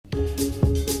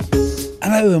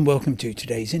Hello and welcome to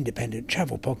today's Independent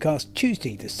Travel Podcast,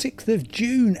 Tuesday the 6th of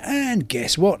June. And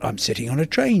guess what? I'm sitting on a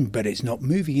train, but it's not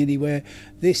moving anywhere.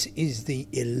 This is the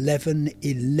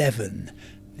 1111,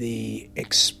 the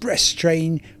express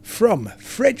train from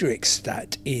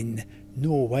Fredrikstad in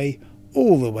Norway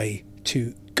all the way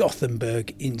to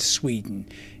Gothenburg in Sweden,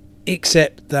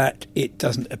 except that it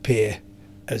doesn't appear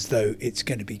as though it's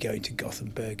going to be going to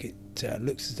Gothenburg. It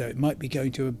looks as though it might be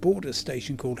going to a border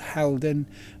station called Halden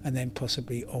and then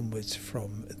possibly onwards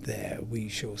from there. We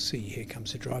shall see. Here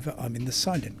comes the driver. I'm in the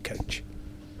silent coach.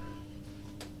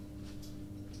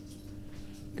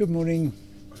 Good morning.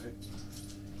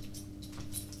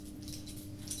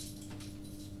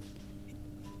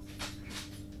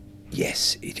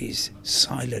 Yes, it is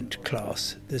silent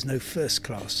class. There's no first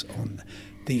class on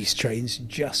these trains,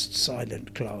 just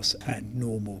silent class and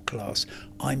normal class.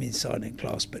 I'm in silent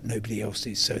class, but nobody else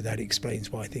is, so that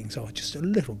explains why things are just a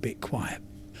little bit quiet.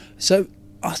 So,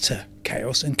 utter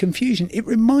chaos and confusion. It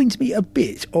reminds me a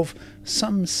bit of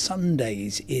some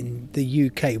Sundays in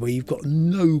the UK where you've got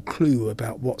no clue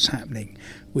about what's happening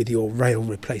with your rail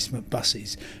replacement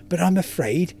buses. But I'm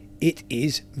afraid it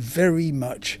is very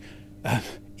much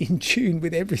in tune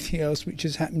with everything else which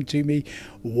has happened to me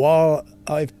while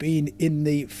I've been in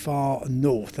the far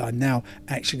north. I'm now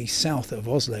actually south of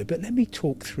Oslo, but let me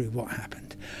talk through what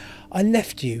happened. I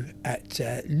left you at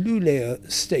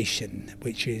Luleå station,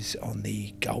 which is on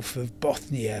the Gulf of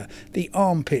Bothnia, the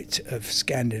armpit of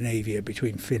Scandinavia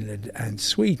between Finland and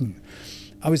Sweden.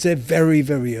 I was there very,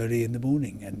 very early in the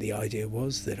morning, and the idea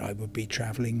was that I would be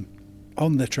travelling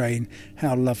on the train,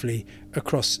 how lovely,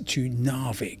 across to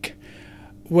Narvik.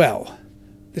 Well,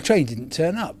 the train didn't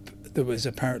turn up. There was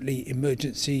apparently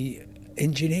emergency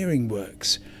engineering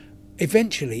works.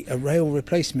 Eventually, a rail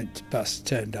replacement bus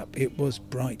turned up. It was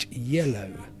bright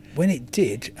yellow. When it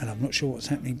did, and I'm not sure what's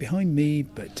happening behind me,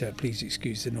 but please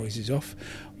excuse the noises off.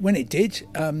 When it did,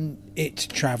 it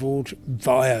travelled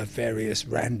via various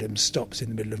random stops in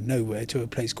the middle of nowhere to a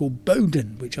place called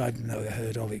Boden, which I've never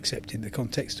heard of except in the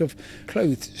context of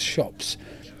clothes shops.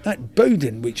 At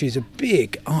Boden, which is a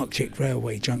big Arctic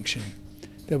railway junction,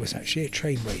 there was actually a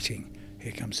train waiting.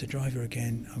 Here comes the driver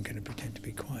again. I'm going to pretend to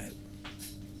be quiet.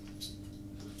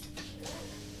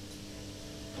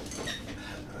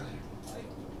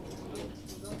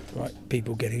 Right,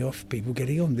 people getting off, people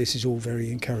getting on. This is all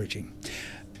very encouraging.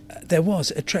 There was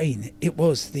a train. It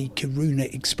was the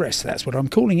Kiruna Express. That's what I'm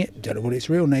calling it. Don't know what its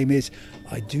real name is.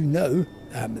 I do know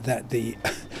that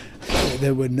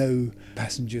there were no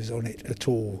passengers on it at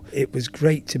all. It was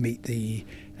great to meet the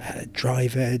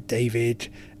driver, David,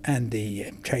 and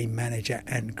the train manager,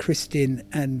 and Kristin,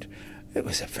 and it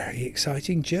was a very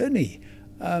exciting journey.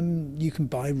 You can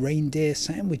buy reindeer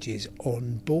sandwiches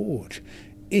on board.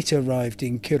 It arrived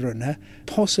in Kiruna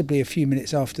possibly a few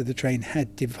minutes after the train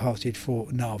had departed for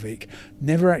Narvik.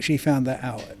 Never actually found that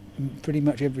out. Pretty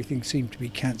much everything seemed to be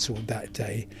cancelled that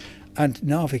day. And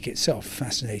Narvik itself,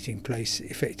 fascinating place,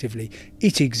 effectively.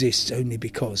 It exists only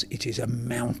because it is a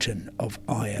mountain of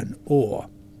iron ore.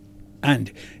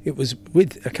 And it was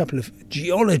with a couple of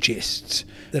geologists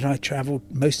that I travelled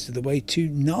most of the way to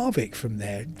Narvik from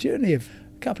there. Journey of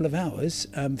a couple of hours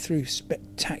through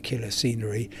spectacular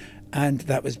scenery. And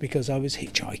that was because I was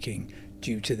hitchhiking,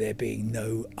 due to there being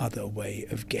no other way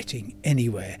of getting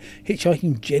anywhere.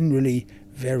 Hitchhiking generally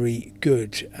very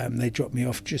good. They dropped me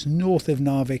off just north of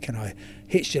Narvik and I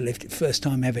hitched a lift, first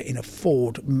time ever, in a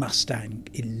Ford Mustang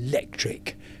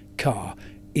electric car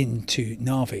into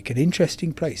Narvik. An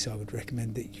interesting place. I would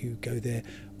recommend that you go there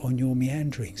on your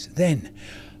meanderings. Then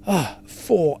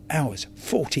 4 hours,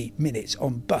 40 minutes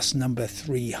on bus number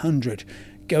 300.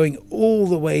 Going all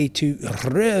the way to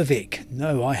Rørvik.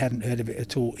 No, I hadn't heard of it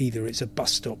at all either. It's a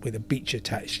bus stop with a beach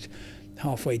attached,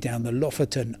 halfway down the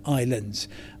Lofoten Islands.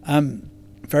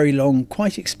 Very long,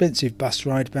 quite expensive bus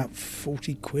ride, about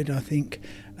 40 quid, I think.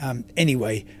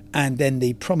 Anyway, and then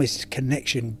the promised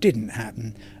connection didn't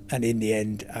happen, and in the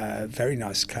end, a very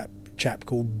nice chap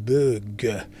called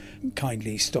Berg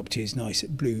kindly stopped his nice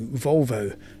blue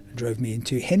Volvo, drove me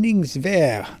into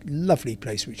Henningsvær, lovely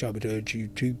place which I would urge you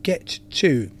to get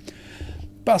to.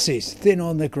 Buses, thin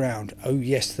on the ground. Oh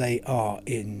yes, they are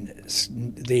in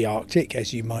the Arctic,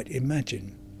 as you might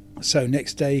imagine. So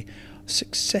next day,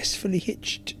 successfully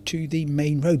hitched to the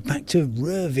main road back to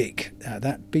Rørvik.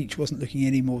 That beach wasn't looking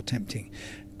any more tempting.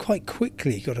 Quite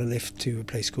quickly got a lift to a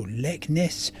place called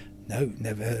Leknes. No,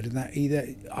 never heard of that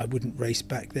either. I wouldn't race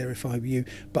back there if I were you,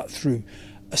 but through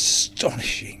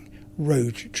astonishing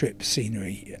road trip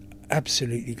scenery,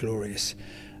 absolutely glorious.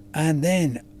 And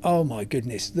then, oh my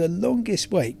goodness, the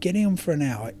longest wait, getting on for an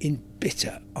hour in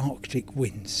bitter Arctic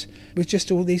winds with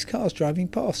just all these cars driving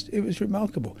past. It was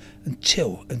remarkable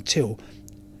until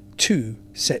 2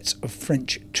 sets of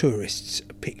French tourists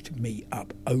picked me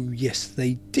up. Oh yes,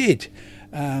 they did.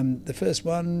 The first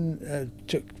one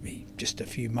took me just a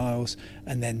few miles,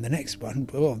 and then the next one,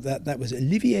 well, that was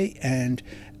Olivier and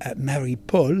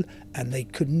Marie-Paul, and they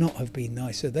could not have been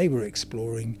nicer. They were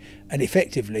exploring, and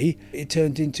effectively it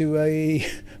turned into a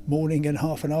morning and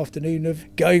half an afternoon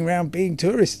of going around being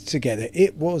tourists together.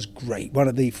 It was great, one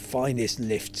of the finest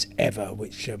lifts ever,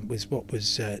 which was what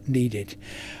was needed.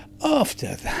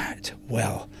 After that,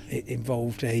 well, it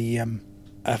involved a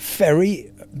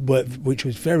ferry, which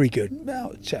was very good,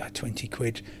 about 20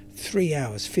 quid, 3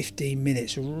 hours, 15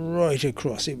 minutes right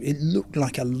across. It looked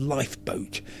like a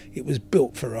lifeboat. It was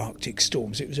built for Arctic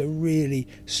storms. It was a really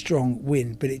strong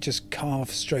wind, but it just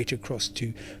carved straight across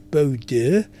to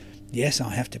Bordeaux. Yes,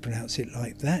 I have to pronounce it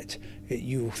like that.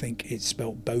 You'll think it's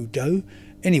spelt Bordeaux.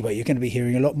 Anyway, you're going to be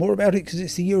hearing a lot more about it because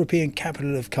it's the European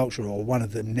Capital of Culture, or one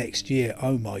of them next year.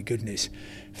 Oh my goodness,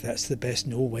 if that's the best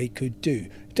Norway could do.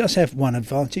 It does have one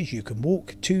advantage: you can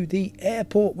walk to the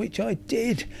airport, which I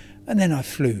did, and then I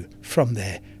flew from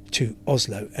there to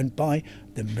Oslo, and by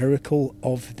the miracle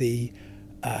of the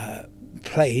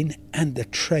plane and the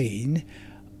train,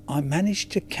 I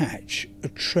managed to catch a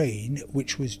train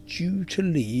which was due to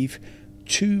leave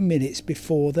 2 minutes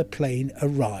before the plane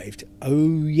arrived.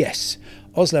 Oh yes,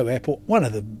 Oslo Airport, one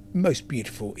of the most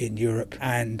beautiful in Europe,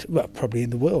 and well, probably in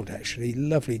the world actually.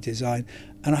 Lovely design,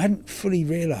 and I hadn't fully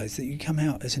realised that you come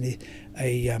out as a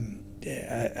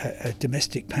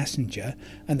domestic passenger,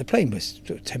 and the plane was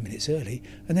sort of 10 minutes early,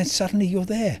 and then suddenly you're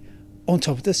there on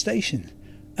top of the station.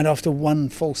 And after one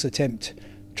false attempt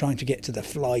trying to get to the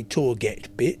fly Torget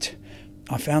bit,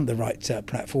 I found the right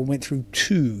platform, went through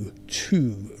two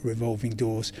revolving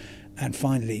doors, and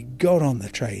finally got on the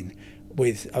train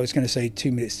with, I was going to say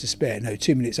 2 minutes to spare. No,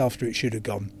 2 minutes after it should have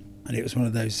gone. And it was one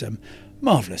of those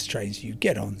marvellous trains. You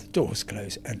get on, the doors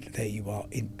close, and there you are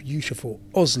in beautiful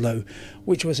Oslo,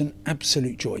 which was an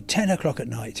absolute joy. 10 o'clock at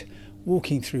night,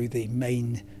 walking through the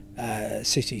main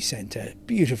city centre,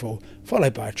 beautiful,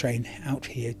 followed by a train out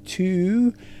here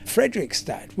to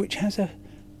Fredrikstad, which has a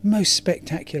most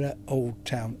spectacular old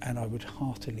town, and I would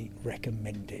heartily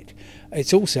recommend it.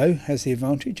 It also has the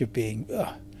advantage of being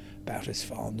about as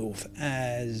far north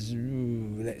as,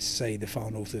 let's say, the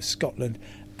far north of Scotland,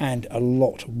 and a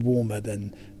lot warmer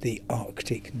than the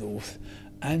Arctic North,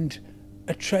 and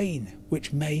a train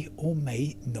which may or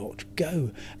may not go.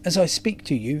 As I speak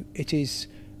to you, it is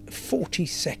 40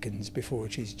 seconds before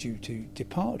it is due to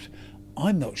depart.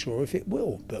 I'm not sure if it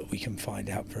will, but we can find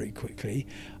out very quickly.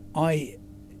 I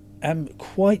am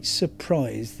quite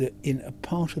surprised that in a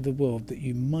part of the world that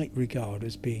you might regard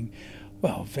as being,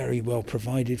 well, very well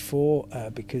provided for,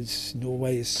 because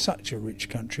Norway is such a rich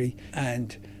country,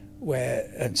 and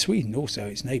Sweden also,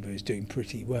 its neighbour, is doing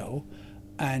pretty well,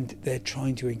 and they're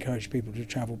trying to encourage people to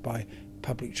travel by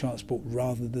public transport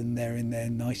rather than they're in their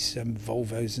nice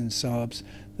Volvos and Saabs,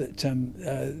 that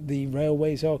the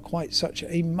railways are quite such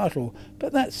a muddle.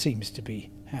 But that seems to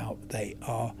be how they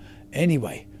are.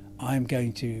 Anyway, I'm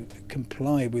going to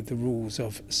comply with the rules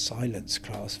of silence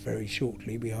class very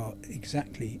shortly. We are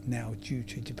exactly now due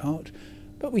to depart,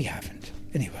 but we haven't.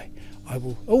 Anyway, I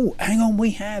will... Oh, hang on,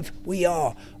 we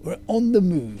are. We're on the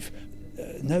move.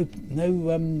 No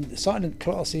silent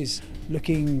class is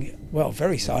looking, well,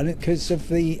 very silent because of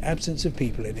the absence of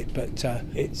people in it, but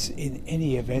it's in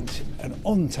any event an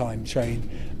on-time train,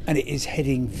 and it is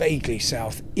heading vaguely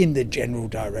south in the general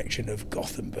direction of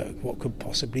Gothenburg. What could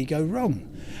possibly go wrong?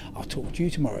 I'll talk to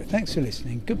you tomorrow. Thanks for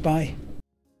listening. Goodbye.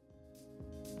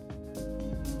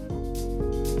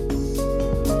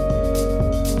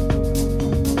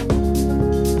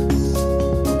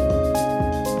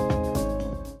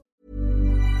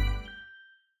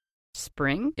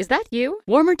 Spring? Is that you?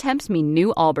 Warmer temps mean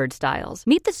new Allbirds styles.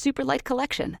 Meet the Superlight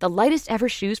Collection, the lightest ever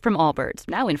shoes from Allbirds,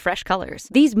 now in fresh colors.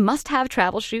 These must-have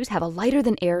travel shoes have a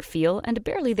lighter-than-air feel and a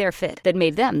barely-there fit that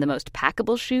made them the most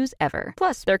packable shoes ever.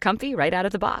 Plus, they're comfy right out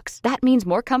of the box. That means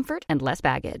more comfort and less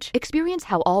baggage. Experience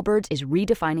how Allbirds is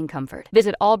redefining comfort.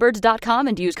 Visit allbirds.com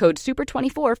and use code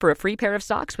SUPER24 for a free pair of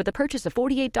socks with a purchase of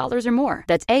 $48 or more.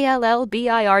 That's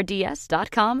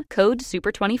ALLBIRDS.com, code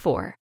SUPER24.